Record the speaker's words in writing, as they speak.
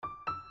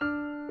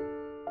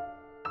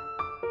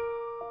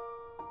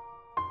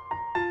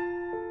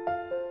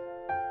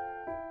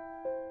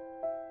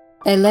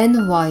Էլեն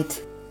Ուայթ,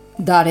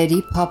 Դարերի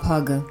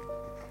Փափագը,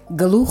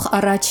 Գլուխ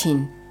առաջին,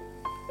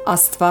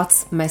 Աստված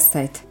մեզ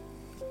հետ։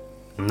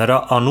 Նրա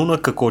անունը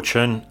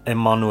կկոչեն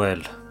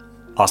Էմմանուել,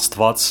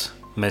 Աստված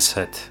մեզ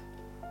հետ։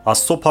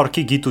 Աստծո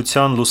փառքի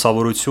գիտության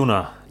լուսավորությունը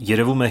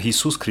երևում է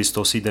Հիսուս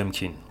Քրիստոսի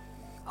դեմքին։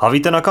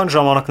 Հավիտենական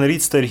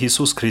ժամանակներից Տեր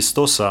Հիսուս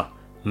Քրիստոսը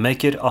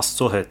մեկ էր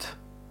Աստծո հետ։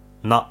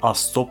 Նա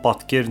Աստծո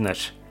պատկերն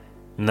էր,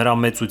 նրա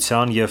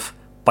մեծության և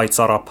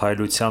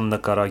պայծառափայլության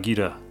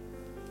նկարագիրը,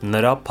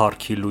 նրա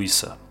փառքի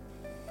լույսը։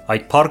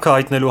 Այդ փառքը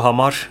հայտնելու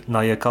համար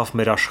նա եկավ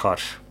մեր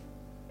աշխարհ։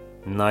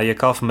 Նա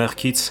եկավ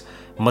մեղքից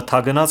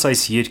մթագնաց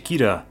այս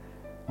երկիրը,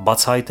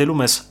 բացահայտելու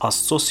մեզ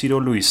Աստծո սիրո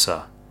լույսը,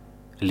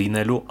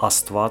 լինելու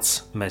Աստված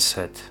մեզ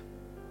հետ։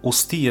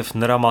 Ուստի և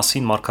նրա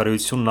մասին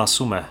մարգարեությունն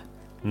ասում է.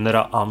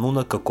 նրա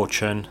անունը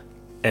կկոչեն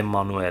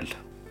Էմմանուել։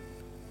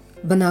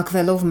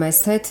 Բնակվելով մեզ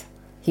հետ,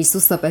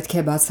 Հիսուսը պետք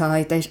է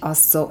բացահայտեր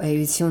Աստծո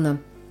էությունը,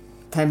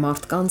 թե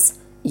մարդկանց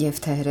և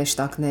թե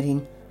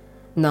հրեշտակներին։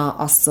 Նա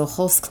Աստծո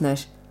խոսքն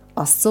էր,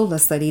 Աստծո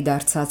լսելի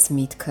դարձած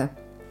միտքը։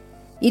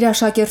 Իր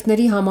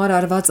աշակերտների համար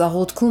արված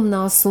աղոթքում նա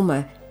ասում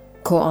է.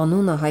 «Քո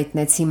անունը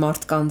հայտնեցի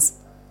մարդկանց,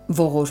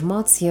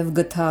 ողորմած և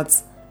գթած,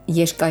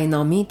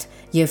 երկայնամիտ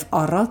և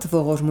առատ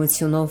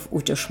ողորմությունով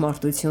ու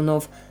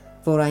ճշմարտությունով,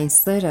 որ այն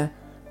սերը,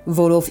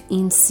 որով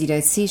ինձ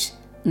սիրեցիր,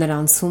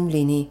 նրանցում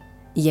լինի,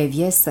 և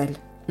ես էլ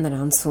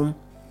նրանցում»։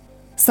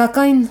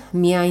 Սակայն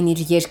միայն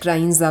իր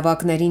երկրային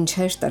զավակներին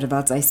չէր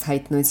տրված այս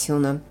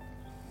հայտնությունը։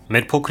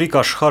 Մեր փոքրիկ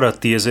աշխարհը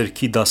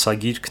տիեզերքի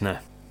դասագիրքն է։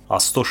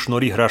 Աստծո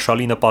շնորհի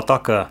հրաշալի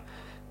նպատակը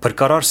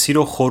փրկարար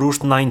սիրո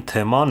խորհուրդն այն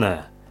թեման է,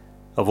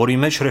 որի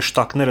մեջ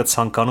հրեշտակները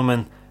ցանկանում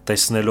են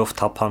տեսնելով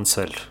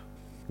թափանցել,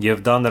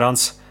 և դա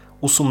նրանց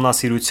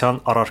ուսումնասիրության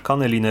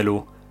առարկան է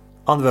լինելու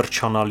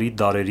անվերջանալի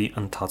դարերի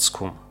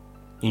ընթացքում։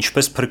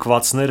 Ինչպես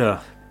փրկվածները,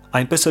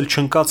 այնպես էլ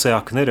չընկած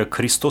էակները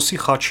Քրիստոսի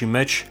խաչի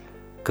մեջ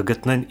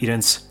կգտնեն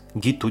իրենց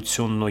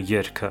գիտությունն ու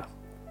երգը։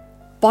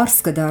 Պարզ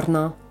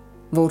կդառնա,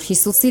 որ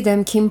Հիսուսի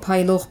դեմքին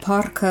փայլող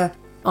փառքը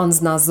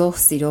անձնազոհ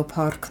սիրո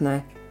փառքն է։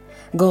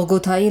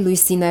 Գողգոթայի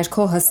լույսի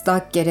ներքո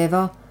հստակ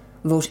կերևա,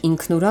 որ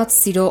ինքնուրած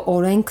սիրո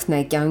օրենքն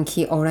է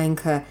կյանքի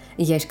օրենքը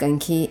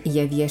երկնքի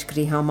և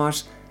երկրի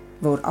համար,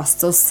 որ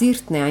Աստծո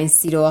սիրտն է այն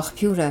սիրո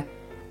աղբյուրը,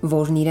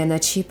 որն իրենը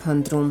չի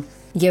փնտրում,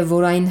 և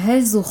որ այն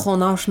հեզ ու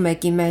խոնարհ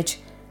մեկի մեջ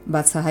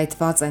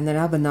բացահայտված է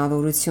նրա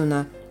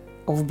բնավորությունը,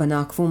 ով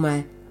բնակվում է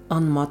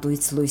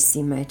անմատույց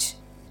լույսի մեջ։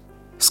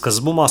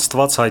 Սկզբում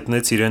Աստված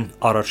հայտնեց իրեն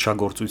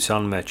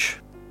արարչագործության մեջ։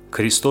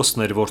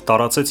 Քրիստոսն էր, որ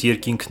տարածեց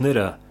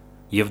երկինքները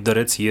և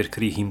դրեց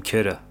երկրի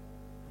հիմքերը։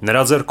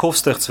 Նրա ձեռքով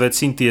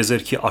ստեղծվեցին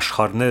տիեզերքի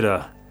աշխարհները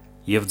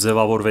և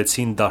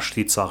ձևավորվեցին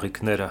դաշտի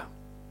ծաղիկները։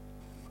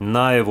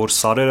 Նա է, որ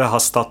սարերը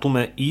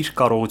հաստատում է իր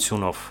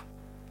կարողությունով։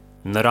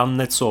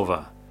 Նրանն է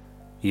ծովը,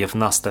 և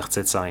նա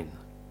ստեղծեց այն։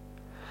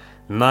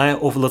 Նա է,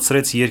 ով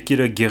լցրեց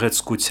երկիրը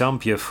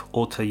գեղեցկությամբ և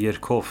օդը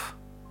երգով,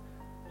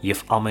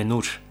 և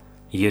ամենուր,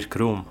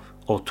 երկրում,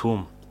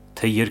 օդում,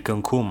 թե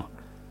երկնքում,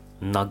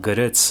 նա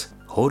գրեց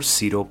հոր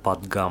սիրո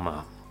պատգամը։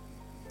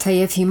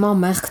 Թեև հիմա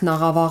մեղքն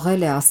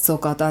աղավաղել է Աստծո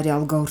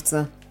կատարյալ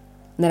գործը,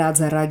 նրա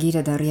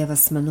ձեռագիրը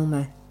դեռևս մնում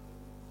է։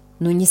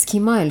 Նույնիսկ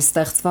հիմա էլ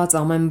ստեղծված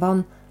ամեն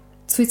բան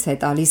ցույց է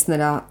տալիս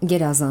նրա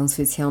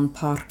գերազանցության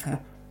փառքը։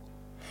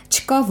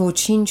 Չկա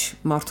ոչինչ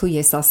մարդու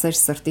եսասեր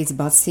սրտից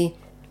բացի,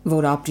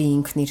 որ ապրի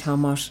ինքն իր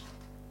համար։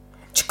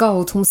 Չկա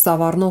օդում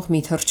սավառնող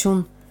մի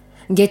թռչուն,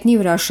 գետնի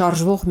վրա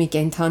շարժվող մի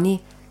կենդանի,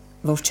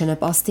 որ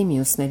չնպաստի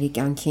մյուսների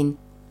կյանքին։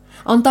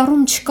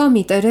 Անտառում չկա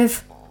մի տերև,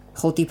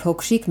 խոտի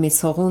փոքրիկ մի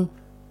ցողուն,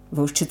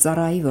 որ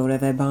չծառայի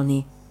որևէ բանի։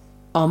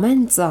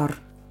 Ամեն ծառ,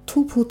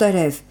 թուփ ու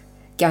տերև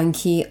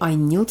կյանքի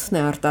այն նյութն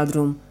է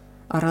արտադրում,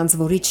 առանց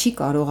որի չի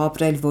կարող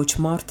ապրել ոչ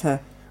մարդը,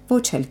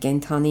 ոչ էլ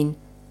կենդանին,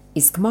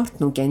 իսկ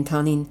մարդն ու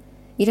կենդանին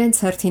իրենց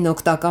հերթին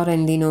օգտակար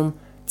են լինում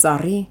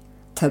ծառի,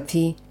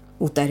 թփի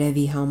ու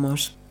տերևի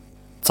համար։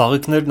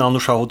 Ծաղիկներն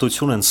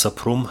անուշահոտություն են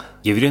սփռում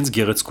և իրենց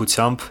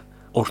գեղեցկությամբ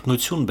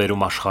օրհնություն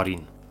բերում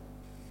աշխարհին։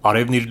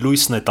 Արևն իր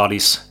լույսն է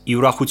տալիս ի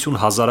ուրախություն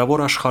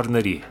հազարավոր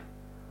աշխարհների։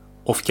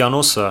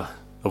 Օվկիանոսը,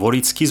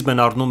 որից սկիզբ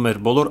են առնում մեր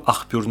բոլոր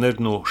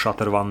աղբյուրներն ու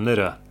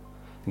շատրվանները,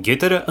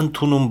 գետերը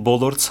ընդունում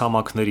բոլոր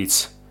ցամաքներից,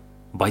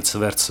 բայց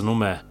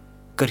վերցնում է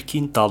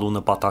կրկին տալու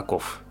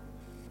նպատակով։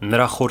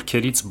 Նրա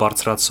խորքերից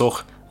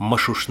բարձրացող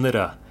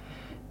մշուշները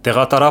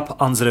տեղատարապ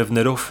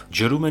անձրևներով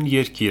ջրում են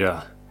երկիրը,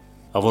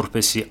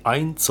 որպեսզի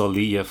այն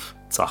ծլի և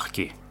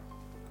ծաղկի։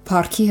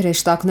 Փառքի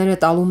հրեշտակները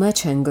տալու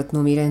մեջ են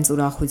գտնում իրենց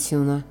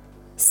ուրախությունը,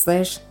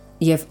 սեր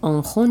և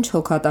անխոնջ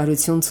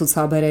հոգատարություն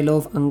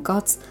ցուցաբերելով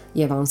ընկած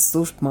և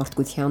անսուրբ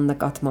մարդկության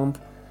նկատմամբ։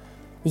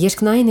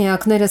 Երկնային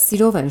էակները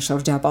սիրով են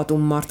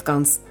շրջապատում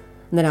մարդկանց,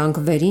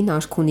 նրանք վերին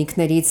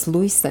արքունիքներից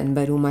լույս են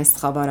բերում այս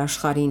խավար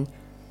աշխարհին։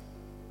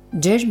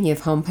 Ջերմ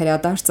և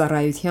համբերատար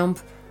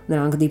ծառայությամբ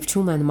նրանք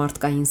դիպչում են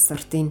մարդկային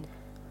սրտին,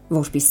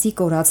 որպեսզի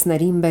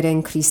կորածներին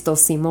բերեն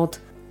Քրիստոսի մոտ,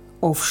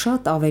 ով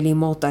շատ ավելի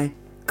մոտ է,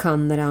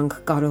 քան նրանք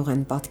կարող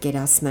են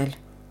պատկերացնել։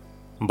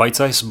 Բայց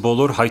այս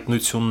բոլոր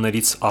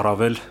հայտնություններից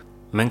առավել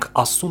մենք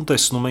Աստծուն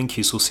տեսնում ենք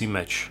Հիսուսի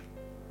մեջ։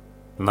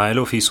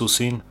 Նայելով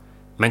Հիսուսին,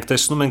 Մենք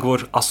տեսնում ենք,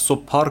 որ Աստծո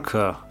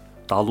փառքը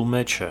տալու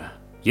մեջ է։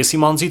 Ես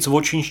իմ անձից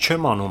ոչինչ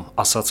չեմ անում,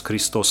 ասաց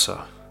Քրիստոսը։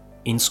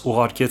 Ինձ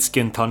ուղարկեց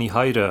կենդանի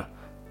Հայրը,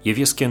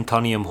 եւ ես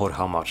կենդանի եմ Հոր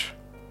համար։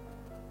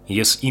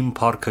 Ես իմ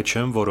փառքը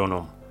չեմ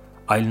որոնում,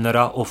 այլ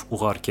նրա, ով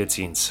ուղարկեց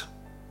ինձ։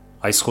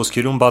 Այս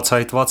խոսքերում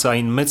բացահայտված է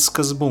այն մեծ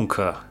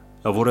սկզբունքը,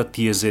 որը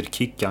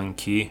տիեզերքի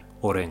կյանքի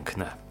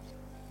օրենքն է։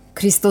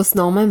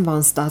 Քրիստոսն ամեն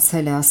բան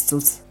ստացել է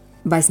Աստծուց,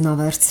 բայց նա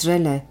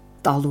վերցրել է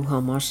տալու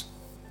համար։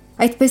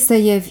 Այդպես է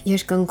եւ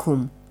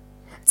երկնքում։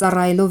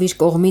 Ծառայելով իր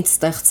կողմից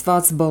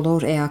ստեղծված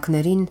բոլոր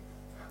էակներին,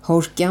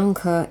 Հոր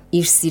կյանքը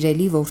իր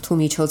սիրելի որդու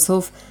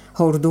միջոցով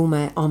հորդում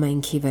է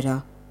ամենքի վրա։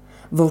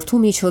 Որդու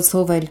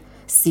միջոցով էլ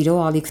սիրո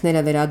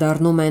ալիքները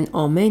վերադառնում են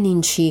ամեն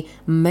ինչի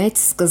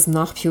մեծ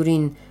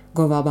սկզբնաղբյուրին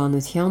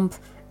գովաբանությամբ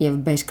եւ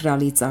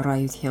բերկրալի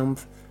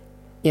ծառայությամբ։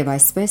 Եվ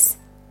այսպես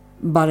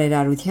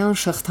բարերարության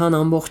շղթան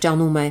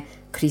ամբողջանում է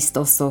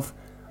Քրիստոսով,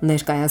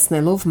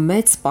 ներկայացնելով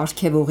մեծ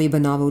պարգևողի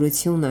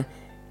բնավորությունը,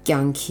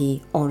 կյանքի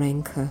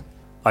օրենքը։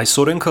 Այս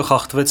օրենքը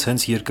խախտվեց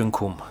հենց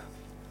երկնքում։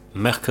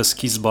 Մեղքը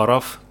սկիզբ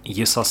առավ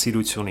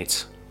եսասիրությունից։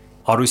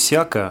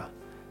 Արուսյակը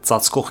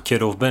ծածկող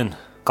քերովբեն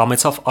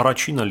կամեցավ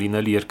առաջինը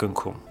լինել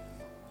երկնքում։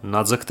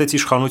 Նա ձգտեց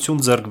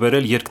իշխանություն ձեռք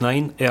բերել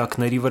երկնային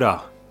էակների վրա,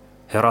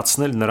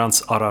 հեռացնել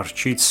նրանց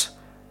արարչից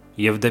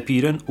եւ դեպի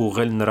իրեն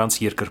ուղղել նրանց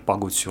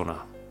երկրպագությունը։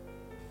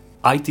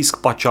 Այդ իսկ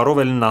պատճառով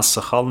էլ նա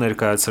սխալ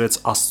ներկայացրեց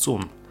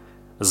Աստծուն,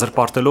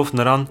 զրպարտելով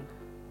նրան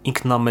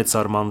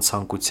ինքնամեծարման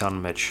ցանկության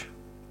մեջ։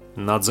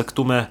 Նա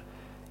ձգտում է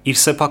իր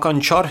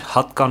սեփական չար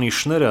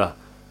հատկանիշները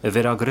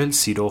վերագրել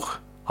սիրող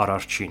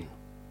արարչին։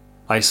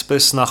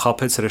 Այսպես նա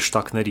խաբեց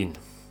հրեշտակներին,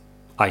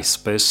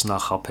 այսպես նա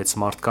խաբեց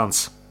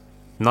մարդկանց։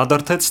 Նա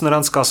դրդեց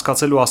նրանց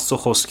կասկածելու Աստծո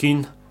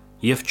խոսքին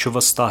եւ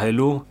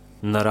չվստահելու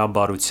նրա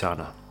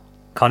բարությանը։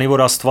 Քանի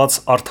որ Աստված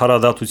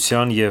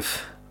արդարադատության եւ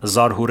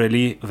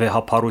զարհուրելի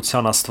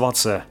վեհափառության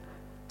Աստված է,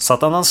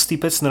 Սատանան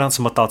ստիպեց նրանց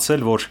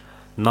մտածել, որ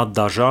նա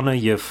դաժան է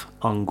եւ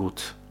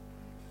անգութ։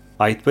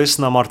 Այդպես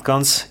նա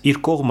մարդկանց իր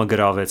կողմը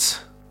գրավեց,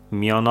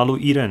 միանալու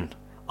իրեն,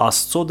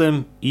 Աստծո դեմ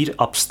իր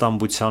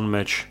ապստամբության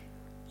մեջ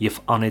եւ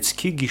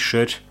անեծքի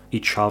գիշեր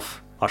իջավ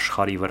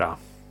աշխարհի վրա։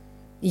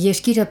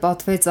 Երկիրը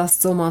պատվեց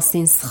Աստծո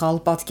մասին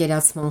սխալ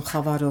պատկերացման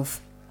խավարով,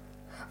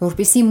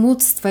 որպիսի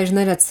մութ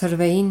ստվերները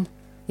ցրվեին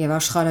եւ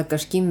աշխարհը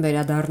կրկին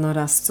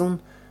վերադառնար Աստծուն,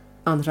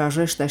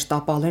 անհրաժեշտ էր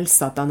տապալել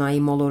Սատանայի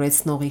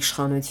մոլորեցնող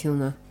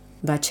իշխանությունը։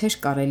 Դա չէր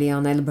կարելի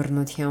անել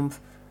բռնությամբ։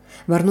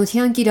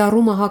 Բռնության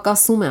կիրառումը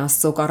հակասում է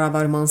Աստծո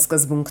կառավարման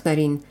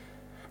սկզբունքներին։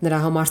 Նրա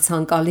համար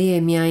ցանկալի է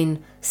միայն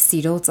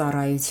սիրո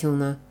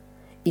ծառայությունը,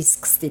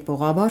 իսկ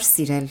ստիպողաբար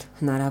սիրել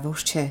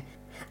հնարավոր չէ։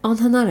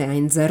 Անհնար է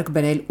այն ձեռք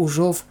բերել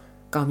ուժով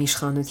կամ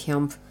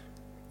իշխանությամբ։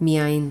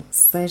 Միայն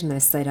սերն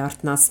է սեր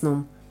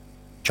արթնացնում։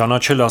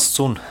 Ճանաչել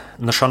Աստծուն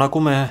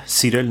նշանակում է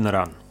սիրել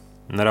նրան։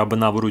 Նրա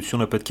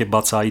բնավորությունը պետք է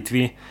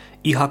բացահայտվի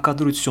ի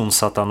հակադրություն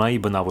Սատանայի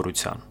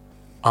բնավորության։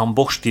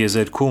 Ամբողջ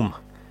տիեզերքում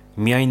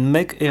միայն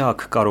մեկ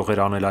էակ կարող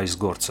էր անել այս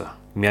գործը։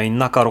 Միայն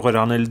նա կարող էր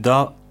անել դա,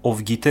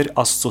 ով գիտեր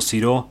Աստծո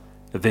սիրո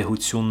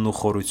վեհությունն ու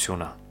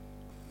խորությունը։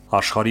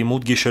 Աշխարհի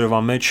մութ գիշերվա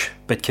մեջ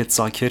պետք է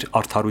ծագեր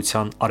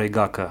արդարության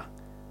արեգակը,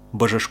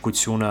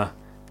 բժշկությունը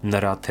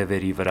նրա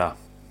թևերի վրա։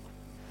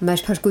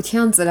 Մեր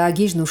փրկության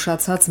ծրագիրն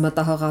ուշացած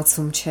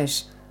մտահղացում չէր։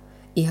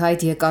 Ի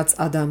հայտ եկած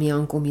Ադամի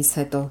անկումից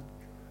հետո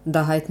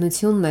դա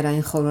հայտնությունն էր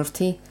այն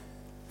խորհրդի,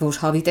 որ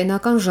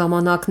հավիտենական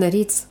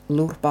ժամանակներից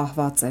լուռ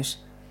պահված էր։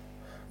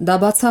 Դա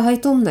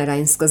բացահայտումն էր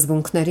այն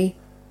սկզբունքների,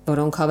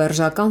 որոնք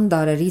հավերժական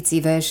դարերից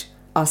ի վեր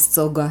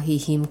Աստծո գահի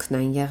հիմքն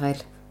են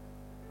եղել։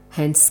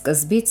 Հենց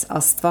սկզբից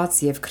Աստված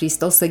եւ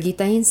Քրիստոսը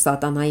գիտեին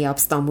Սատանայի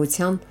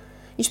ապստամբության,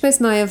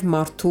 ինչպես նաեւ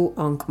մարդու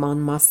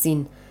անկման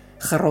մասին,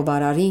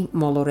 խռովարարի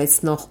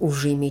մոլորեցնող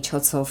ուժի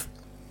միջոցով։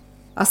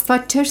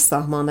 Աստված չէր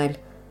սահմանել,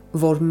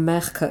 որ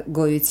մեղքը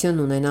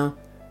գոյություն ունենա,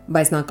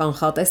 բայց նա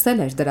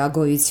կանխատեսել էր դրա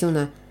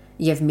գոյությունը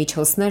եւ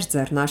միջոցներ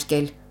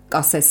ձեռնարկել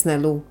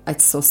կասեցնելու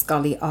այդ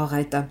սոսկալի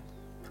աղետը։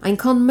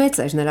 Այնքան մեծ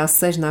էր նրա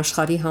սերն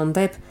աշխարհի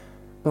հանդեպ,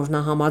 որ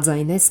նա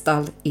համաձայնեց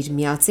տալ իր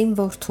միածին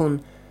որդուն,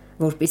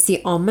 որպիսի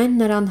ամեն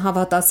նրան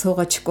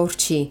հավատացողը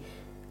չկորչի,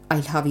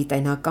 այլ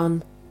հավիտենական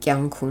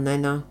կյանք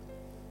ունենա։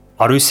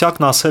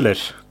 Արուսյակն ասել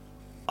էր.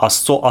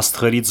 Աստծո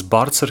աստղերից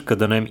բարձր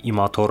կդնեմ իմ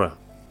աթոռը,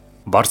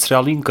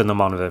 բարձրալին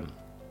կնմանվեմ,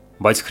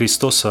 բայց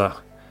Քրիստոսը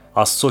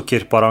Աստծո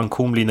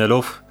կերպարանքում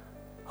լինելով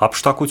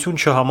հափշտակություն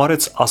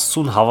չհամարեց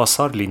Աստծուն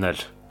հավասար լինել,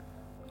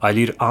 այլ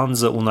իր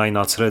անձը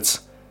ունայնացրեց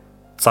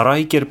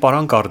ծառայի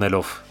կերպարանք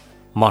առնելով,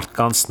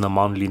 մարդկանց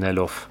նման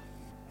լինելով։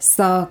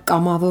 Սա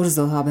կամավոր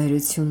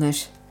զոհաբերություն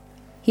էր։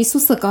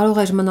 Հիսուսը կարող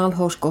էր մնալ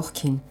Հոր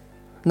կողքին։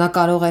 Նա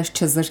կարող էր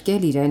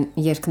չզրկել իրեն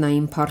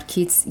երկնային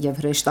փառքից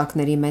եւ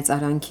հրեշտակների մեծ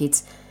արանքից,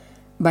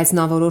 բայց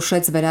նա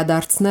որոշեց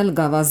վերադարձնել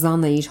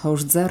գավազանը իր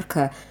Հոր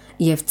ձեռքը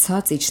եւ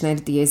ցած իջնել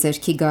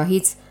տիեզերքի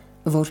գահից,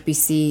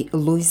 որպիսի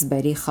լույս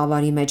բերի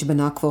խավարի մեջ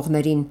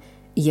բնակվողներին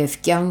եւ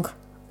կյանք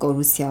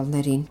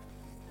կորուսյալներին։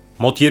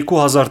 Մոտ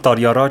 2000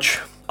 տարի առաջ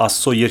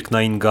Աստծո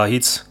երկնային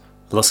գահից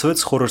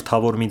լսվեց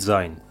խորհրդավոր մի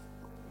ձայն.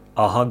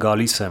 Ահա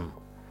գալիս եմ,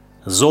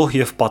 զոհ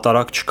եւ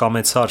պատարագ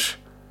չկամեցար,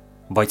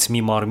 բայց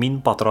մի մարմին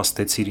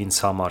պատրաստեցիր ինձ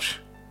համար։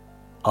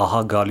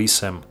 Ահա գալիս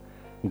եմ,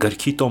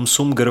 գրքի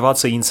տոմսում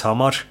գրված է ինձ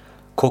համար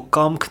քո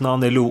կամքն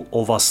անելու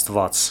ով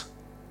Աստված։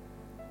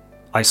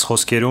 Այս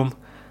խոսքերում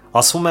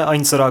ասվում է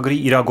այն ծրագրի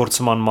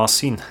իրագործման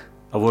մասին,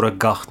 որը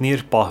գաղտնի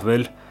էր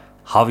պահվել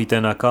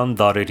հավիտենական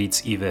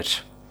դարերից ի վեր։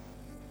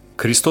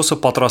 Քրիստոսը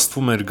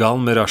պատրաստվում էր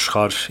գալ մեր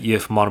աշխարհ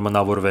և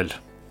մարմնավորվել։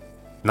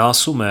 Նա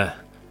ասում է.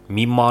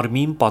 «Մի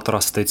մարմին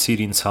պատրաստեցիր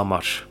ինձ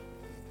համար»։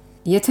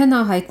 Եթե նա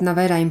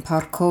հայտնվեր այն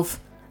փառքով,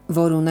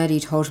 որ ուներ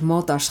իր հոր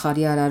մոտ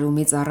աշխարհի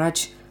արարումից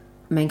առաջ,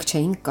 մենք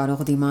չէինք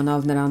կարող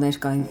դիմանալ նրա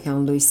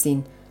ներկայության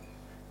լույսին,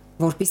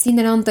 որպեսզի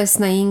նրան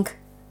տեսնեինք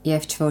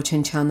և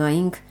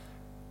չոչնչանայինք,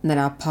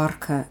 նրա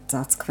փառքը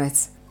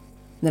ծածկվեց։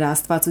 Նրա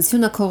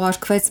աստվածությունը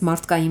քողարկվեց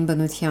մարդկային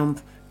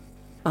բնությամբ,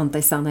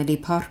 անտեսանելի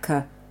փառքը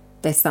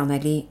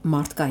տեսանելի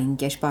մարդկային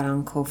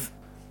կերպարանքով։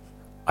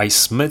 Այս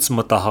մեծ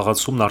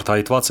մտահղացումն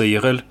արտահայտված է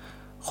եղել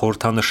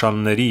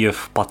խորհրդանշանների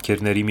և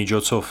պատկերների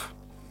միջոցով։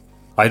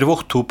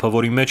 Այրվող թուփը,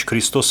 որի մեջ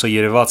Քրիստոսը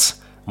երևաց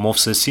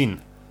Մովսեսին,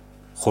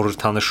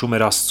 խորհրդանշում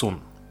էր Աստծուն։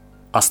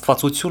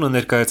 Աստվածությունը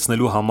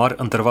ներկայացնելու համար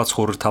ընտրված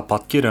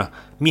խորհրդապատկերը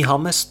մի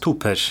համեստ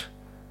թուփ էր,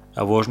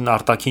 որն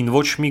արտաքին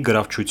ոչ մի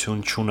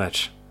գրավչություն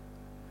չուներ։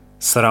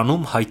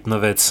 Սրանում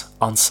հայտնվեց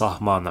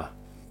անսահմանը։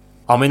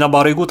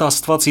 Ամենաբարեգութ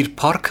Աստված իր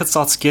փառքը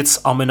ծածկեց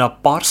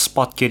ամենապարզ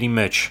պատկերի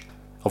մեջ,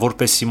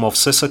 որպեսզի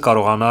Մովսեսը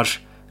կարողանար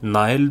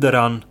նայել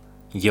դրան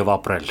և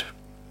ապրել։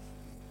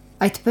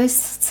 Այդպես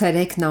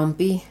ցերեկն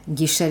ամպի,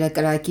 գիշերը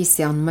կրակի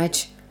սյան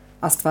մեջ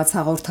Աստված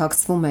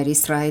հաղորդակցվում էր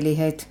Իսրայելի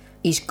հետ,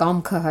 իր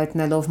կամքը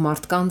հայտնելով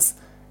մարդկանց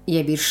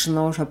և իր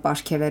շնորհը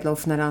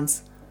պարգևելով նրանց։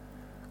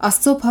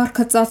 Աստծո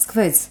փառքը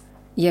ծածկվեց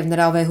և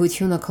նրա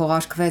վեհությունը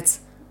քողարկվեց,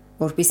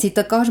 որպեսզի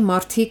տկար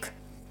մարդիկ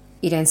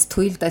իրենց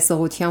թույլ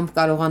տեսողությամբ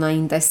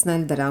կարողանային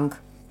տեսնել դրանք։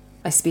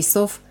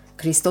 Այսպիսով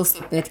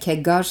Քրիստոսը պետք է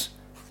գար,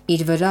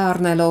 իր վրա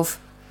առնելով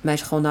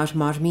մեր խոնարհ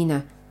մարմինը,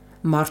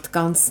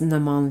 մարդկանց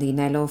նման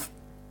լինելով։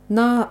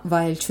 Նա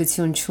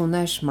վայելչություն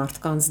չուներ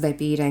մարդկանց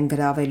դեպի իրեն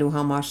գրավելու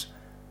համար,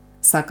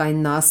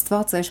 սակայն նա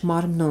Աստված էր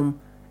մարմնում,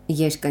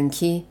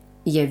 երկնքի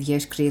և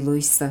երկրի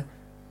լույսը։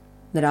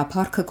 Նրա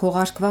փառքը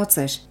քողարկված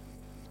էր,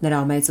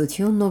 նրա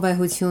մեծությունն ու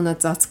վեհությունը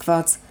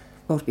ծածկված,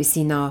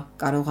 որպեսզի նա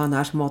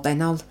կարողանար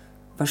մոտենալ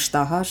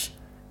վշտահար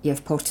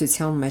և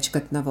փորձության մեջ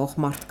գտնվող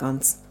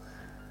մարդկանց։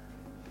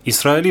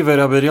 Իսրայելի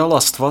վերաբերյալ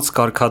Աստված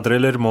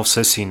կարգադրել էր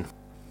Մովսեսին.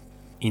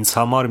 «Ինձ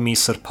համար մի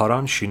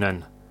սրբարան շինեն,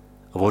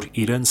 որ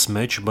իրենց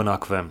մեջ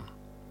բնակվեմ»։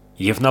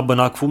 Եվ նա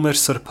բնակվում էր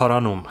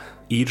սրբարանում,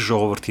 իր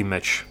ժողովրդի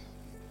մեջ։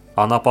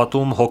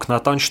 Անապատում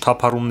հոգնատանջ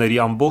թափառումների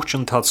ամբողջ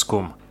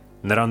ընթացքում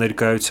նրա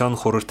ներկայության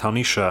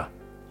խորհրդանիշը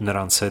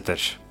նրանց հետ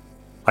էր։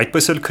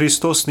 Այդպես էլ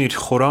Քրիստոսն իր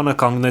խորանը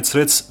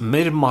կանգնեցրեց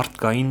մեր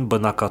մարդկային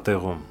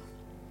բնակատեղում։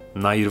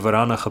 Նա իր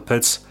վրանը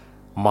խփեց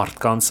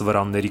մարդկանց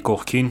վրանների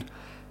կողքին,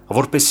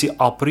 որպեսզի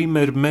ապրի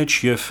մեր մեջ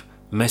և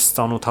մեզ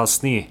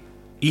ծանոթացնի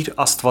իր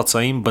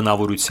աստվածային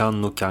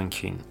բնավորությանն ու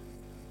կյանքին։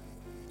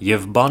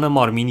 Եվ բանը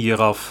մարմին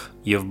եղավ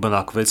և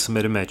բնակվեց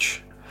մեր մեջ,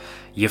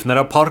 և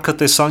նրա փառքը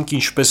տեսանք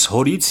ինչպես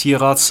հորից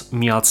եղած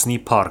միածնի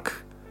փառք,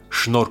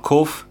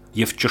 շնորհքով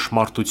և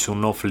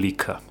ճշմարտությունով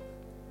լիքը։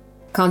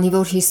 Քանի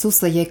որ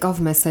Հիսուսը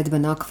եկավ մեզ հետ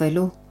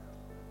բնակվելու,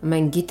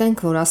 մենք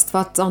գիտենք, որ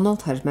Աստված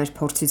ծանոթ էր մեր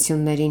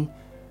փորձություններին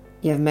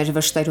և մեր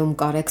վշտերում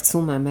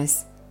կարեկցում է մեզ։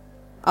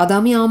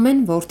 Ադամի ամեն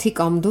որդի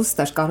կամ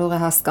դուստր կարող է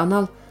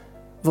հասկանալ,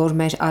 որ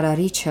մեր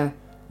Արարիչը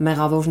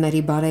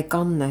մեղավորների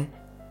բարեկամն է,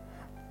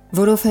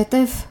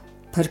 որովհետև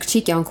Փրկչի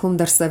կյանքում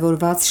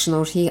դրսևորված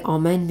շնորհի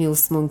ամեն մի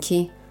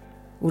ուսմունքի,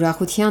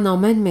 ուրախության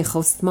ամեն մի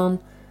խոստման,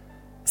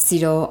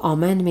 սիրո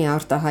ամեն մի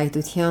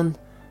արտահայտության,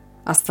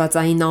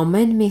 աստվածային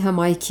ամեն մի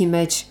հմայքի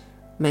մեջ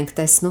մենք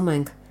տեսնում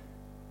ենք,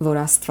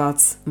 որ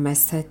Աստված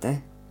մեզ հետ է։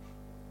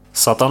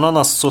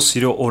 Սատանան Աստծո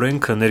սիրո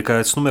օրենքը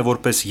ներկայացնում է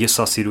որպես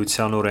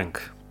եսասիրության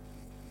օրենք։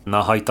 Նա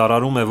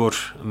հայտարարում է, որ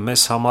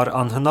մեզ համար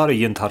անհնար է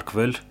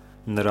ենթարկվել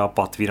նրա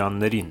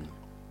պատվիրաններին։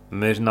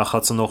 Մեր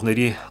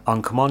նախածնողների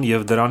անկման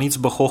և դրանից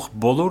բխող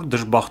բոլոր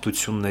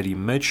դժբախտությունների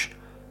մեջ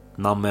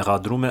նա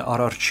մեղադրում է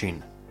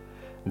Արարչին,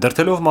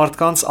 դրդելով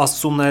մարդկանց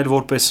Աստծուն նայել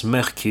որպես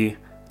մեղքի,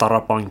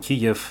 տառապանքի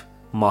և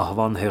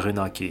մահվան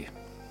հեղինակի։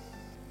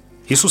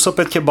 Հիսուսը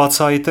պետք է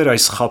բացահայտեր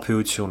այս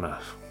խաբեությունը։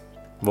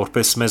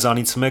 Որպես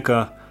մեզանից մեկը,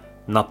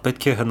 նա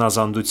պետք է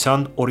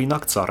հնազանդության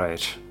օրինակ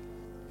ծառայեր։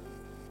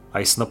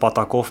 Այս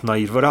նպատակով նա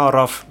իր վրա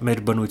առավ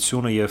մեր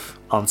բնությունը և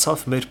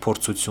անցավ մեր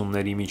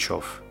փորձությունների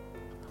միջով։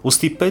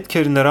 Ուստի պետք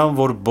էր նրան,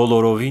 որ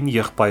բոլորովին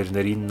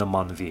եղբայրներին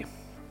նմանվի։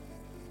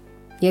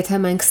 Եթե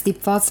մենք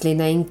ստիպված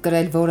լինեինք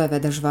կրել որևէ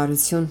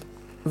դժվարություն,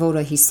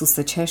 որը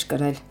Հիսուսը չէր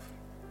կրել,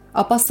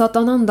 ապա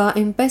Սատանան դա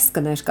այնպես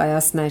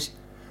կներկայացներ,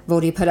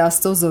 որ իբր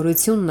Աստծո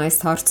զորությունն այս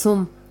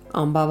հարցում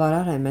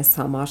անբավարար է մեզ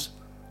համար։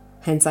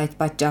 Հենց այդ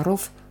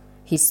պատճառով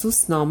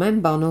Հիսուսն ամեն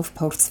բանով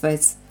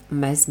փորձվեց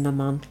մեզ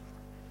նման։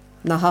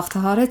 Նա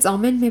հաղթահարեց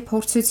ամեն մի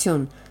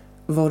փորձություն,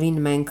 որին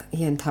մենք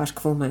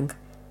ենթարկվում ենք,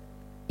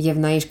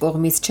 և նա իր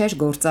կողմից չէր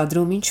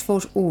գործադրում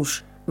ինչ-որ ուժ,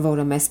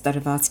 որը մեզ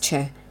տրված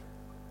չէ։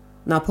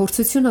 Նա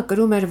փորձությունը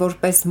կրում էր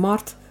որպես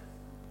մարդ,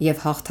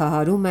 եւ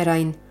հաղթահարում էր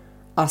այն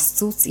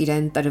Աստծուց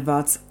իրեն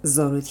տրված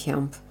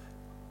զորությամբ։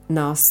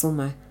 Նա ասում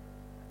է.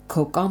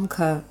 «Քո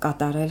կամքը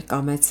կատարել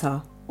կամեցա,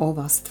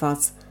 ով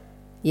Աստված,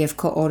 եւ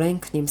քո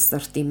օրենքն իմ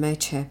սրտի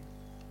մեջ է»։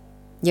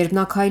 Երբ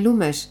նա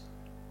քայլում էր,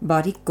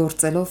 բարիք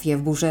գործելով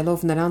եւ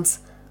բուժելով նրանց,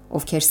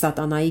 ովքեր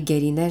սատանայի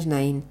գերիներն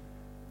էին,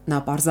 նա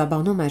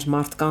պարզաբանում էր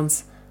մարդկանց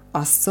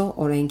Աստծո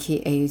օրենքի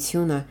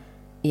էությունը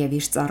եւ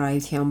իր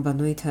ծառայության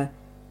բնույթը։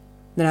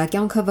 Նրա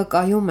կյանքը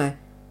վկայում է,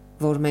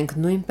 որ մենք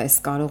նույնպես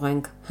կարող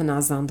ենք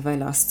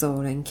հնազանդվել Աստծո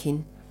օրենքին։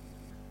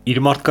 Իր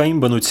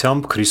մարդկային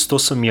բնությամբ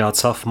Քրիստոսը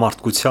միացավ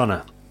մարդկությանը։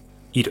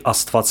 Իր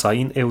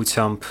աստվածային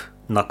էությամբ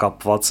նա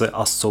կապված է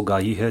Աստծո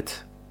գահի հետ։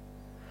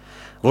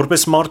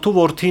 Որպես մարդու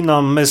որդի նա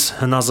մեզ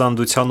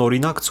հնազանդության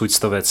օրինակ ցույց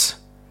տվեց,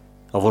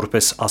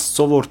 որպես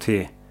Աստծո որդի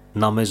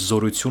նա մեզ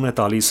զորություն է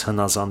տալիս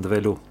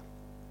հնազանդվելու։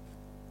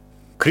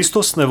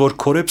 Քրիստոսն է, որ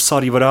Քորեբ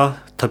սարի վրա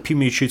թփի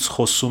միջից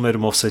խոսում էր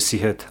Մովսեսի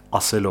հետ,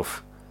 ասելով.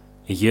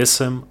 «Ես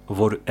եմ,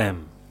 որ եմ»։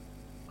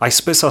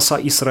 Այսպես ասա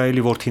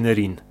Իսրայելի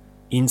որդիներին.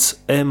 «Ինձ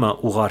Էմը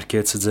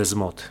ուղարկեց ձեզ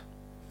մոտ»։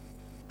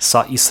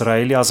 Սա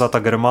Իսրայելի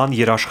ազատագրման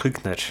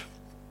երաշխիքն էր։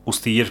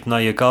 Ուստի երբ նա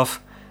եկավ,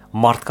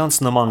 մարդկանց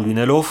նման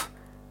լինելով,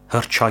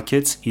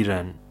 հռչակեց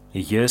իրեն.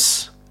 «Ես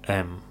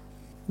եմ»։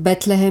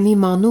 Բեթլեհեմի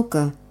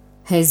մանուկը,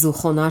 հեզ ու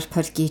խոնար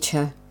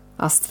փրկիչը,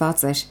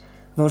 Աստված էր,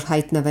 որ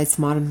հայտնվեց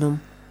մարմնում։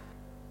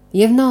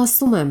 Եվ նա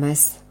ասում է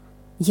մեզ.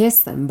 «Ես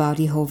եմ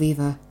բարի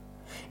հովիվը,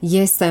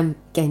 ես եմ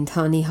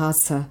կենդանի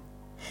հացը,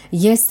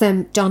 ես եմ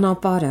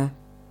ճանապարհը,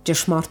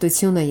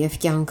 ճշմարտությունը եւ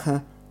կյանքը։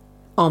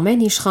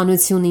 Ամեն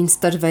իշխանություն ինձ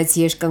տրվեց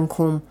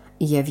երկնքում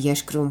եւ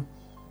երկրում։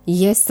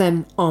 Ես եմ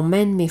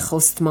ամեն մի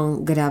խոստման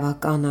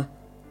գրավականը։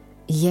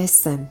 Ես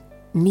եմ,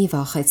 մի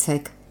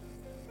վախեցեք»։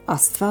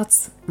 Աստված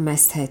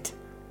մեզ հետ։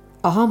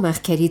 Ահա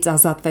մեղքերից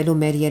ազատվելու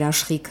մեր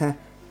երաշխիքը,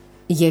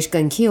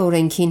 երկնքի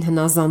օրենքին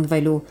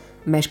հնազանդվելու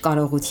մեր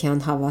կարողության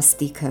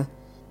հավաստիքը։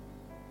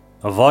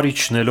 Վար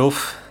իջնելով,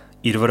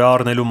 իր վրա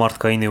առնելու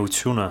մարդկային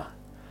էությունը,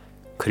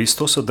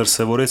 Քրիստոսը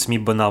դրսևորեց մի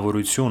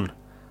բնավորություն,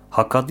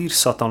 հակադիր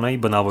սատանայի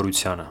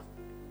բնավորությանը,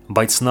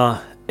 բայց նա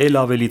ել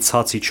ավելի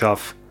ցած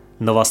իջավ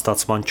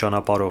նվաստացման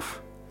ճանապարհով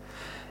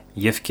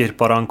եւ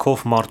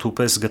կերպարանքով մարդու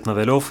պես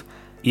գտնվելով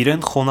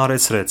իրեն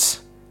խոնարեցրեց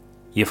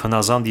եւ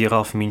հնազանդ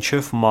եղավ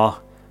մինչեւ մահ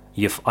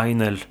եւ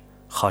այն էլ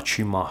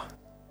խաչի մահ։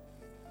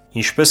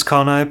 Ինչպես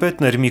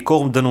քահանայապետն էր մի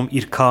կողմ դնում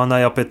իր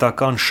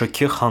քահանայապետական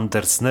շքեղ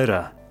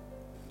հանդերձները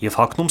եւ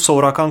հագնում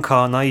սովորական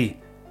քահանայի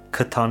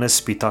քթանե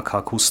սպիտակ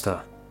հագուստը,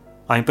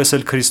 այնպես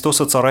էլ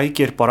Քրիստոսը ծառայի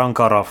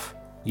կերպարանք առավ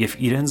եւ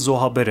իրեն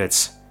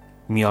զոհաբերեց,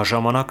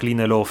 միաժամանակ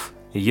լինելով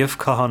եւ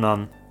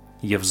քահանան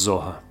եւ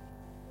զոհը։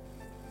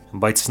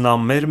 Բայց նա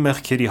մեր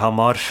մեղքերի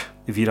համար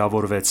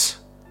վիրավորվեց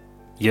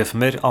եւ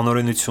մեր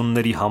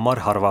անօրենությունների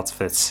համար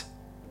հարվածվեց։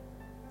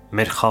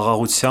 Մեր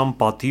խաղաղության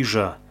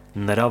պատիժը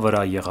նրա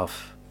վրա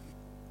եղավ։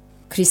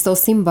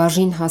 Քրիստոսին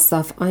բաժին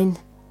հասավ այն,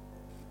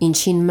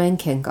 ինչին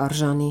մենք ենք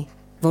արժանի,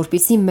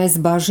 որպիսի մեզ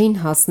բաժին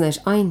հասներ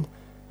այն,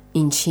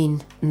 ինչին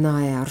նա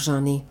է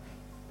արժանի։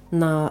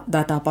 Նա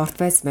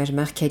դատապարտվեց մեր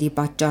մեղքերի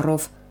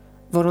պատճառով,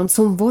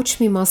 որոնցում ոչ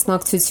մի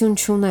մասնակցություն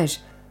չուներ,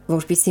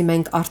 որպիսի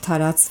մենք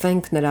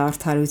արդարացվենք նրա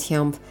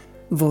արդարությամբ,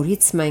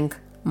 որից մենք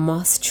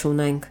մաս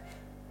չունենք։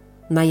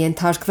 Նա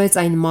ենթարկվեց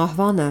այն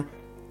մահվանը,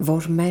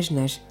 որ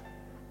մերն էր,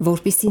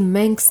 որպիսի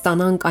մենք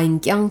ստանանք այն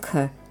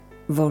կյանքը,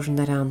 որ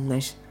նրանն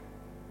էր։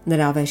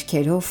 Նրա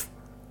վերքերով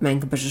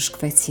մենք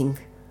բժշկվեցինք։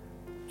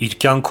 Իր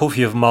կյանքով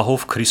եւ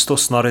մահով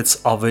Քրիստոսն արեց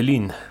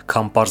ավելին,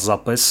 քան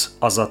պարզապես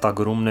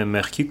ազատագրումն է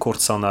մեղքի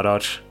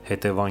կործանարար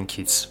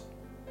հետևանքից։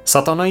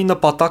 Սատանայի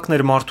նպատակն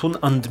էր մարդուն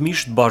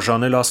ընդմիշտ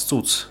բաժանել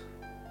Աստծուց,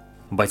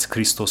 բայց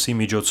Քրիստոսի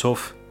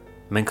միջոցով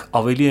մենք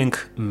ավելի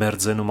ենք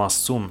մերձենում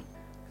Աստծուն,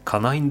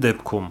 քան այն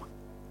դեպքում,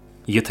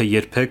 եթե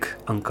երբեք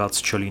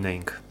ընկած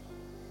չլինեինք։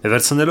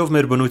 Վերցնելով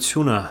մեր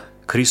բնությունը,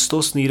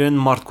 Քրիստոսն իրեն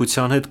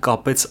մարդկության հետ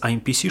կապեց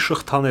այնպիսի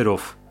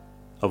շղթաներով,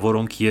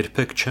 որոնք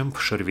երբեք չեն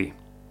փշրվի։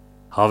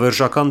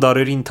 Հավերժական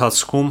դարերի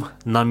ընթացքում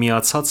նա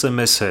միացած է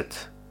մեզ հետ։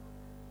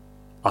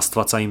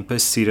 Աստված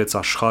այնպես սիրեց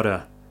աշխարհը,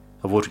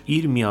 որ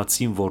իր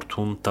միածին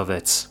որդուն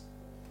տվեց։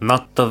 Նա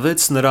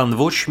տվեց նրան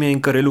ոչ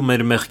միայն կրելու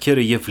մեր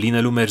մեղքերը եւ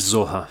լինելու մեր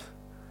զոհը,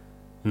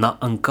 նա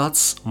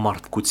ընկած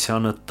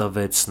մարդկությանը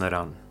տվեց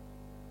նրան։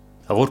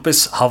 Որպես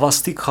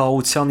հավաստիկ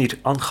խաղաղության իր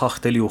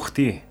անխախտելի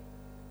ուխտի,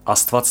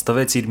 Աստված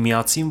տվեց իր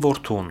միածին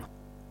որդուն,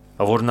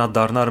 որ նա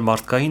դառնար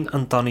մարդկային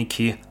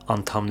ընտանիքի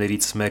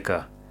անդամներից մեկը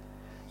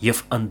եւ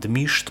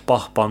ընդմիշտ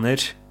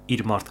պահպաներ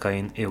իր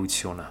մարդկային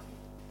էությունը։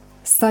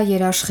 Սա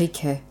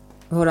երաշխիք է,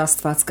 որ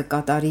Աստված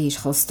կկատարի իր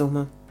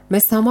խոստումը։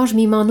 Մեզ համար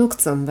մի մանուկ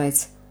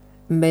ծնվեց,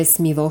 մեզ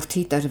մի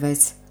որդի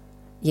տրվեց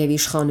եւ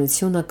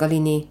իշխանությունը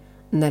կլինի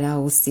նրա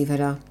ուսի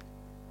վրա։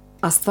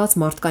 Աստված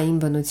մարդկային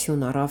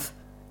բնություն առավ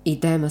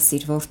իդեմս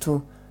իր որդու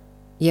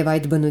եւ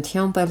այդ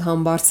բնությամբ էլ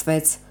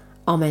համբարձվեց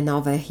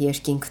ամենավեհ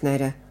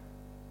երկինքները։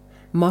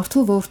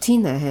 Մարդու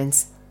որդին է հենց,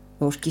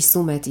 որ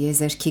կիսում է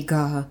տիեզերքի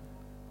գահը։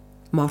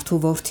 Մարդու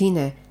որդին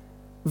է,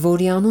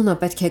 որի անունը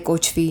պետք է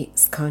կոչվի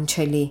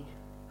սքանչելի,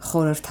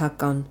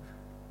 խորհրդական,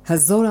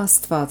 հզոր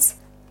Աստված,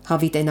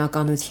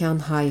 հավիտենականության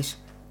հայր,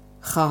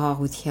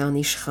 խաղաղության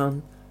իշխան։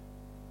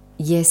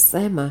 Ես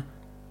Էմը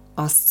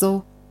Աստծո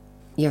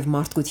եւ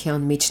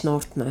մարդկության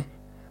միջնորդն է,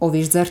 ով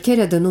իր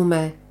ձեռքերը դնում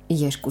է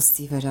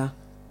երկուսի վրա։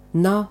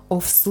 Նա,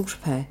 ով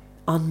սուրբ է,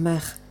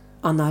 անմեղ,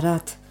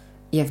 անարատ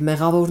եւ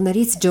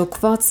մեղավորներից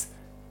ջոկված,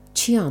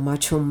 չի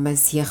ամաչում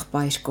մեզ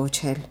եղբայր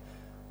կոչել։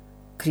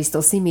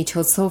 Քրիստոսի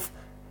միջոցով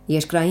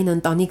երկրային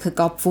ընտանիքը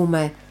կապվում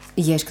է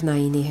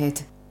երկնայինի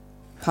հետ։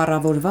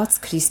 Փառավորված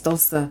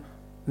Քրիստոսը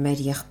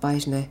մեր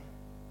եղբայրն է։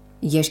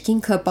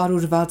 Երկինքը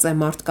պարուրված է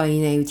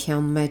մարդկային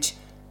էության մեջ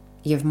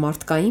եւ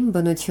մարդկային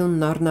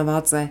բնությունն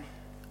առնված է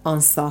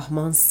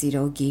անսահման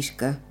սիրո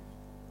գիրկը։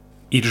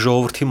 Իր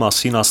ժողովրդի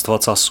մասին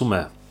Աստված ասում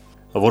է.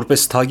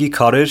 որպես թագի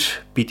քարեր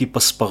պիտի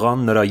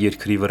պսպղան նրա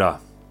երկրի վրա,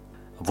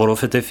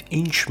 որովհետև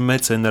ինչ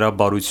մեծ է նրա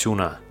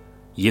բարությունը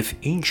եւ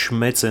ինչ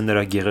մեծ է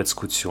նրա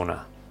գեղեցկությունը։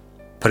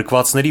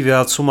 Փրկվածների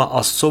վեհացումը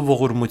Աստծո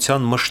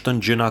ողորմության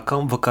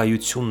մշտնջենական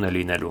վկայությունն է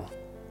լինելու։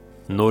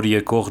 Նոր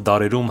եկող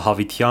դարերում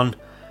հավիտյան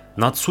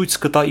նա ցույց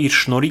կտա իր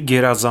շնորհի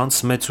գերազանց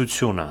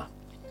մեծությունը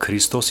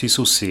Քրիստոս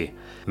Հիսուսի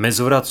մեզ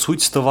վրա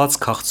ցույց տված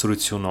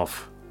քաղցրությունով,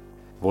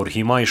 որ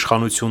հիմա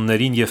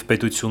իշխանություններին եւ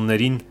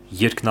պետություններին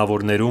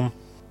երկնավորներում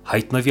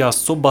հայտնվի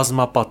Աստծո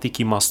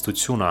բազմապատիկ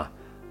իմաստությունը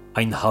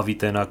այն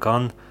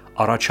հավիտենական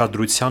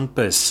առաջադրության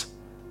պես,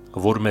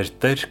 որ մեր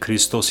Տեր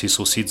Քրիստոս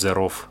Հիսուսի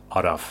ձեռով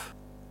արավ։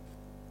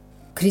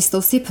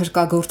 Քրիստոսի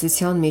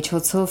փրկagorցության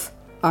միջոցով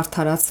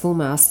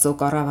արդարացվում է Աստծո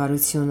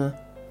կառավարությունը։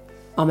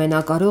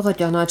 Ամենակարողը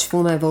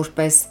ճանաչվում է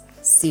որպես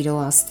սիրո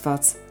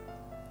Աստված։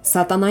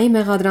 Սատանայի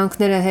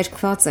մեղադրանքները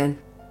հերքված են,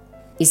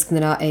 իսկ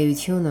նրա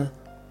էությունը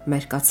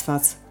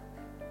մերկացված։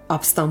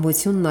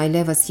 Ապստամբությունն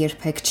այլևս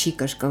երբեք չի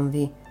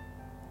կրկնվի։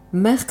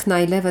 Մեղքն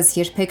այլևս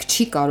երբեք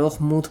չի կարող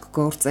մուտք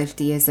գործել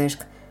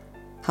տիեզերք։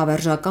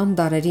 Հավերժական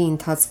դարերի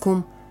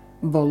ընթացքում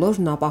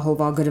բոլորն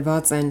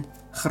ապահովագրված են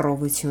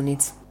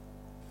խռովությունից։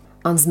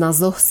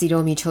 Անձնազոհ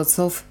սիրո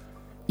միջոցով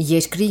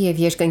երկրի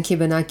եւ երկնքի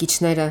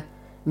բնակիչները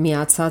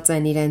միացած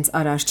են իրենց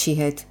արարչի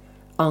հետ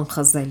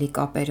անխզելի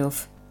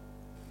կապերով։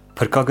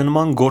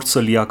 Փրկագնման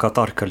գործը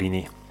լիակատար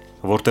կլինի,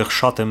 որտեղ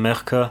շատ է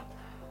մեղքը,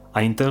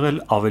 այնտեղ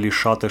էլ ավելի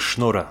շատ է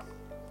շնորհը։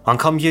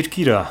 Անկամ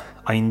երկիրը,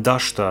 այն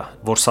դաշտը,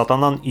 որ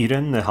Սատանան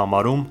իրենն է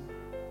համարում,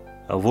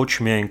 ոչ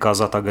միայն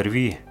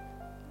կազատագրվի,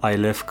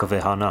 այլև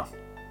կվեհանա։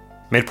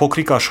 Մեր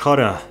փոքրիկ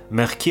աշխարհը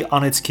մեղքի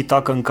անեծքի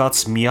տակ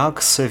ընկած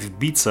միակ սև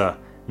բիծը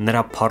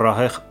նրա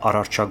փառահեղ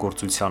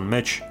արարչագործության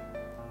մեջ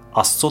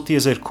Աստծո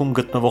տիեզերքում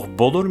գտնվող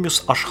բոլոր մյուս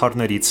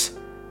աշխարհներից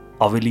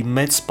ավելի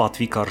մեծ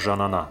պատվի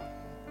կարժանանա։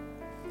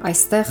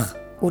 Այստեղ,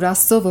 ուր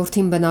Աստծո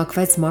որդին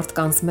բնակվեց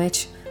մարդկանց մեջ,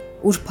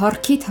 ուր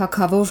փառքի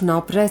թագավորն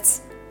ապրեց,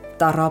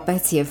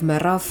 տառապեց եւ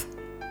մեռավ,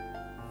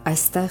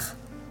 այստեղ,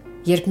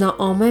 երբ նա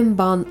ամեն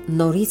բան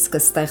նորից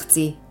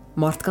կստեղծի,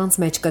 մարդկանց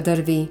մեջ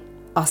կդրվի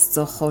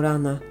Աստծո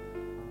խորանը,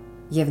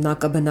 եւ նա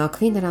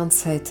կբնակվի նրանց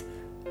հետ,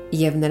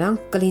 եւ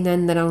նրանք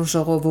կլինեն նրան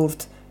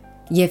ժողովուրդ,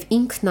 եւ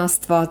ինքն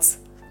Աստված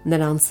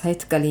նրանց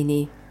հետ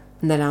կլինի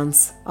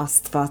նրանց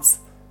Աստված,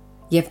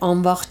 եւ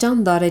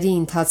անվախճան դարերի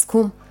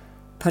ընթացքում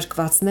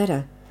փրկվածները,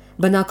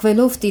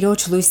 բնակվելով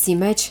Տիրոջ լույսի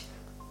մեջ,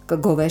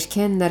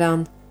 կգովերքեն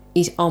նրան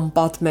իր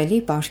անպատմելի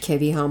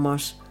պարգևի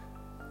համար։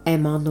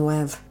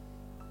 Էմանուել,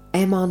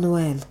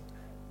 Էմանուել,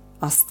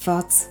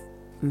 Աստված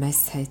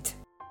մեզ հետ։